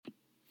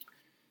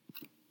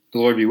The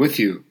Lord be with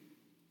you.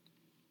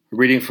 A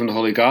reading from the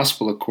Holy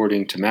Gospel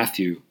according to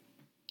Matthew.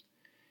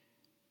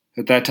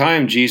 At that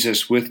time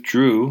Jesus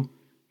withdrew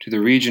to the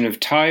region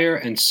of Tyre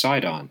and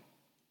Sidon.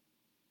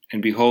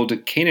 And behold, a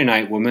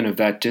Canaanite woman of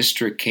that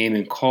district came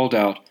and called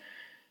out,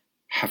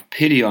 "Have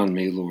pity on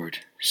me, Lord,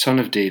 Son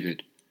of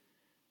David.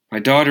 My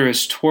daughter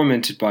is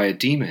tormented by a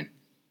demon."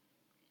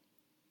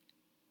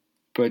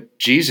 But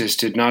Jesus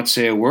did not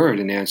say a word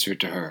in answer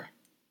to her.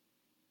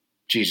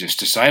 Jesus'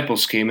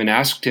 disciples came and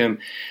asked him,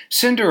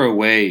 "Send her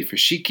away, for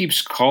she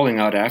keeps calling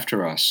out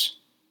after us."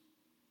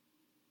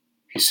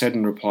 He said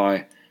in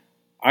reply,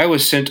 "I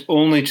was sent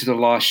only to the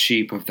lost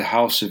sheep of the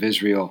house of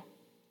Israel."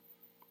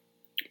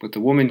 But the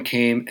woman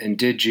came and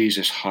did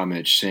Jesus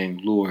homage,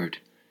 saying, "Lord,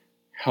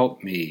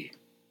 help me."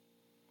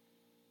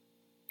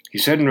 He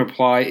said in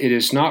reply, "It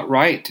is not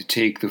right to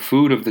take the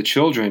food of the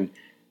children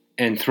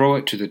and throw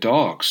it to the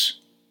dogs."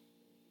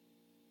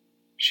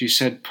 She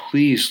said,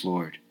 "Please,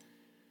 Lord,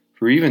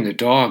 for even the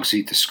dogs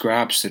eat the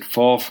scraps that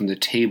fall from the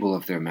table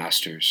of their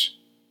masters."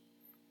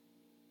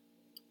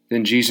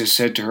 Then Jesus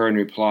said to her in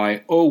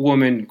reply, "O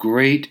woman,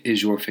 great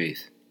is your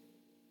faith.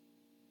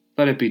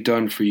 Let it be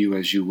done for you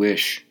as you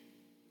wish."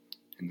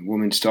 And the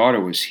woman's daughter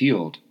was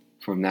healed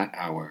from that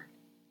hour.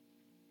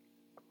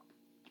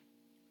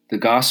 The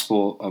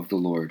Gospel of the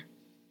Lord.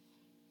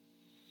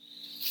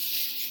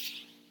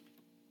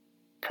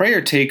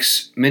 Prayer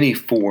takes many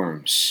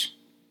forms.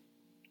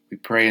 We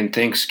pray in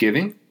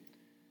thanksgiving,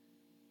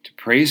 to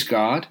praise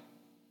God,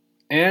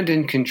 and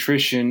in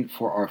contrition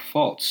for our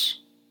faults.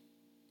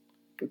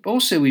 But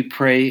mostly we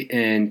pray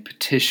in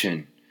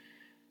petition,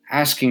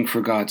 asking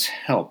for God's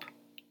help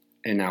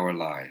in our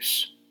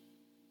lives.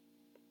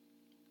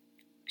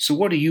 So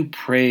what are you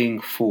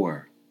praying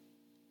for?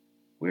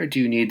 Where do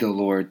you need the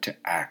Lord to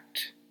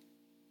act?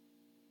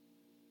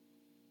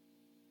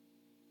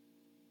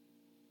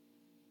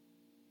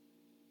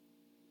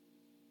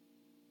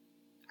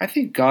 I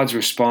think God's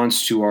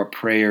response to our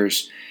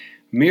prayers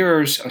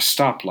mirrors a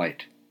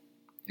stoplight.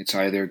 It's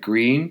either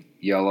green,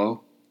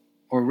 yellow,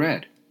 or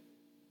red.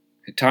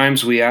 At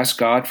times we ask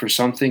God for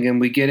something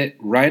and we get it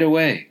right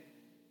away.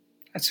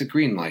 That's a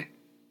green light.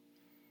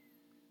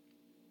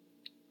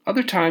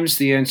 Other times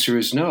the answer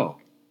is no,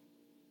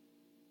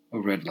 a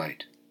red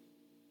light.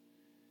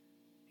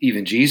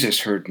 Even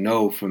Jesus heard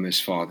no from his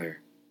Father.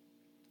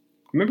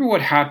 Remember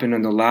what happened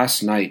on the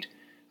last night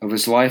of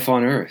his life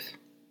on earth.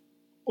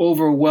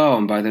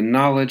 Overwhelmed by the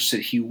knowledge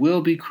that he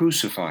will be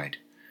crucified,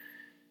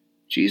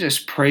 Jesus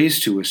prays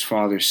to his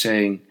Father,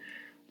 saying,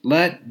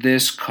 "Let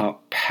this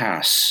cup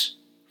pass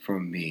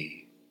from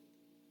me."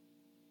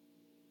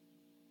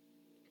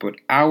 But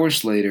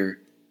hours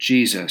later,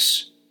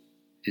 Jesus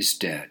is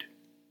dead.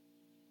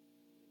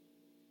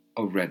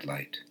 A red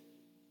light.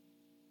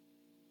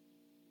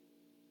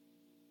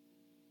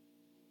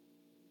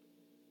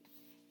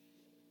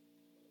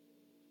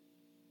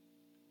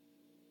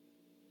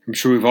 I'm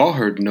sure we've all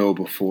heard no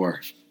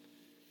before.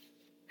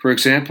 For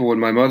example, when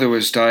my mother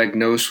was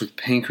diagnosed with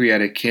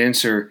pancreatic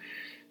cancer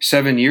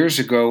 7 years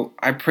ago,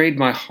 I prayed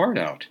my heart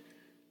out,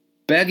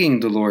 begging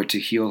the Lord to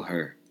heal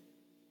her.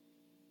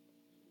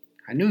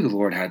 I knew the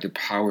Lord had the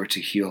power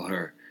to heal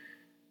her,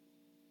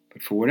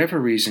 but for whatever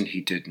reason he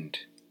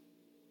didn't.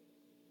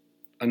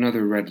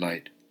 Another red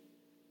light.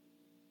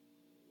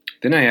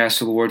 Then I asked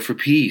the Lord for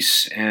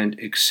peace and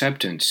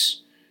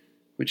acceptance,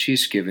 which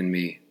he's given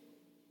me.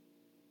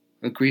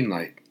 A green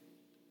light.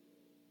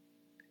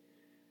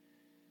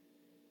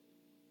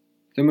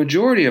 The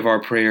majority of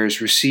our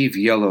prayers receive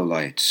yellow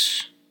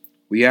lights.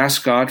 We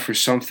ask God for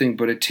something,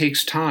 but it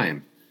takes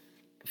time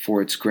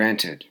before it's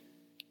granted.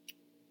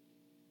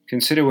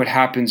 Consider what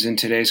happens in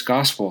today's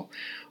gospel.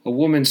 A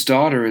woman's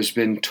daughter has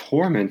been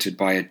tormented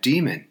by a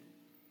demon.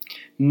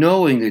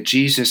 Knowing that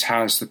Jesus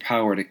has the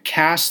power to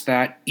cast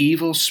that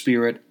evil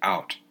spirit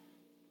out,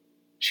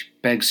 she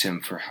begs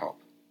him for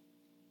help.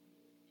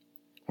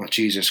 While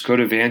Jesus could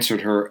have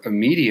answered her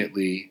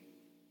immediately,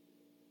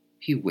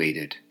 he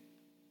waited.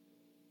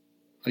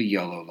 A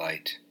yellow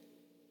light.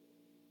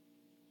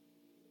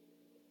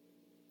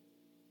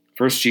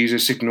 First,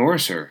 Jesus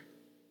ignores her.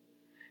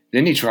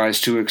 Then he tries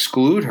to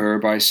exclude her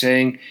by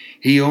saying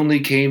he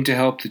only came to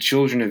help the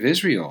children of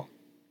Israel.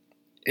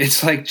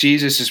 It's like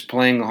Jesus is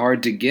playing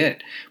hard to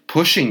get,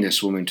 pushing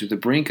this woman to the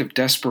brink of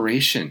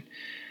desperation.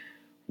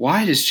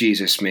 Why does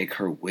Jesus make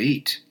her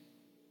wait?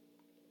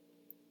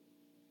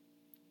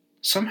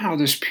 Somehow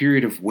this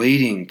period of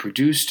waiting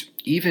produced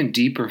even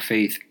deeper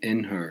faith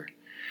in her.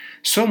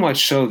 So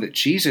much so that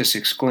Jesus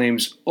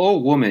exclaims, "O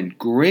woman,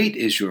 great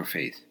is your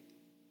faith.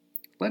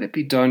 Let it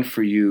be done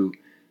for you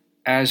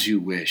as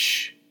you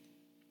wish."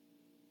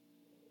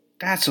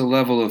 That's a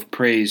level of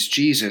praise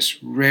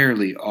Jesus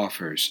rarely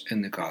offers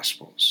in the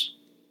Gospels.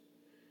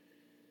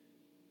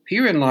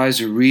 Herein lies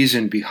a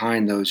reason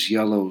behind those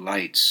yellow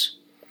lights.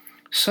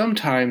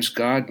 Sometimes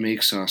God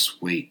makes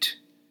us wait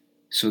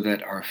so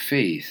that our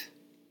faith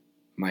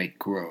might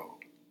grow.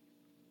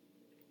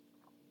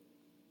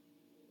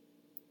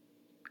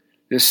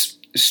 This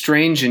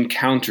strange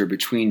encounter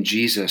between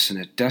Jesus and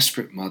a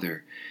desperate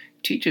mother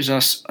teaches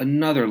us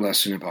another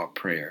lesson about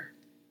prayer.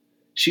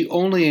 She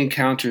only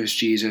encounters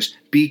Jesus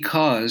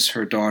because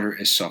her daughter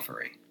is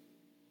suffering.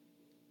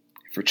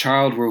 If her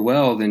child were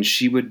well, then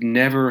she would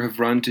never have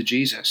run to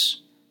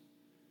Jesus.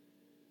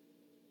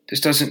 This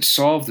doesn't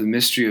solve the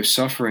mystery of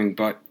suffering,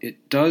 but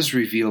it does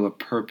reveal a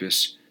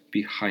purpose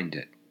behind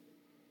it.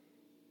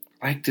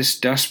 Like this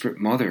desperate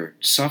mother,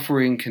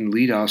 suffering can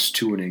lead us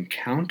to an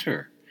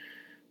encounter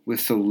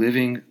with the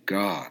living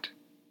God.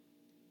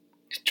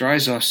 It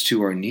drives us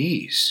to our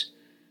knees,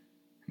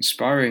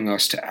 inspiring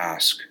us to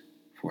ask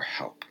for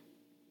help.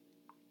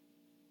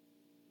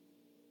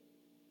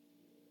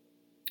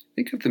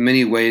 Think of the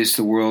many ways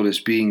the world is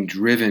being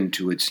driven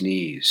to its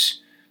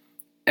knees.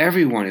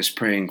 Everyone is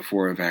praying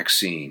for a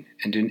vaccine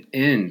and an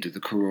end to the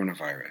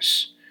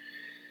coronavirus.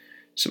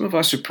 Some of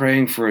us are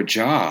praying for a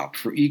job,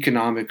 for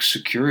economic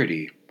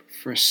security,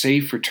 for a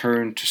safe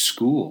return to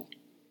school.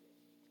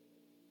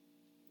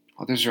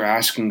 Others are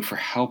asking for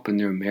help in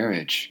their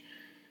marriage,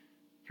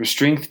 for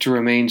strength to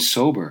remain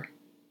sober,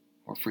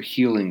 or for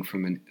healing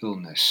from an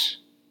illness.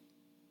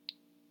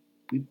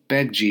 We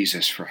beg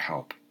Jesus for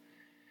help,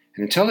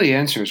 and until he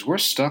answers, we're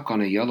stuck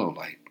on a yellow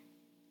light.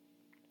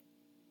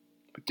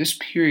 But this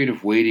period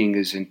of waiting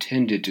is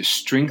intended to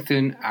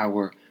strengthen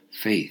our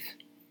faith.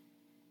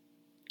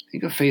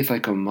 Think of faith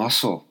like a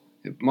muscle.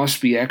 It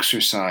must be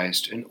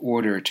exercised in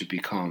order to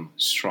become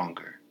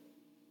stronger.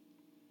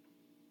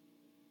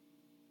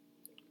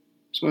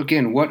 So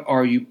again, what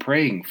are you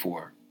praying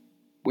for?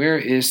 Where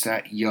is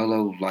that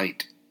yellow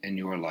light in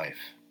your life?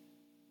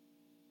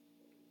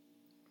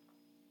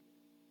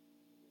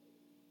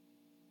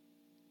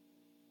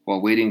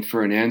 While waiting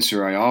for an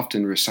answer, I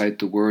often recite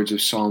the words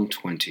of Psalm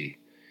 20.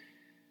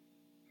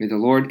 May the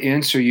Lord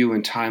answer you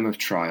in time of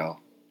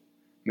trial.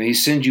 May he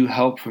send you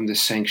help from the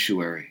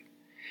sanctuary.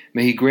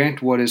 May he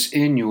grant what is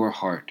in your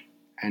heart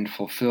and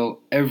fulfill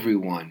every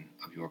one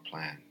of your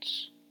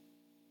plans.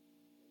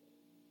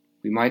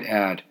 We might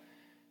add,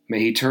 may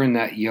he turn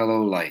that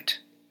yellow light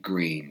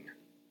green.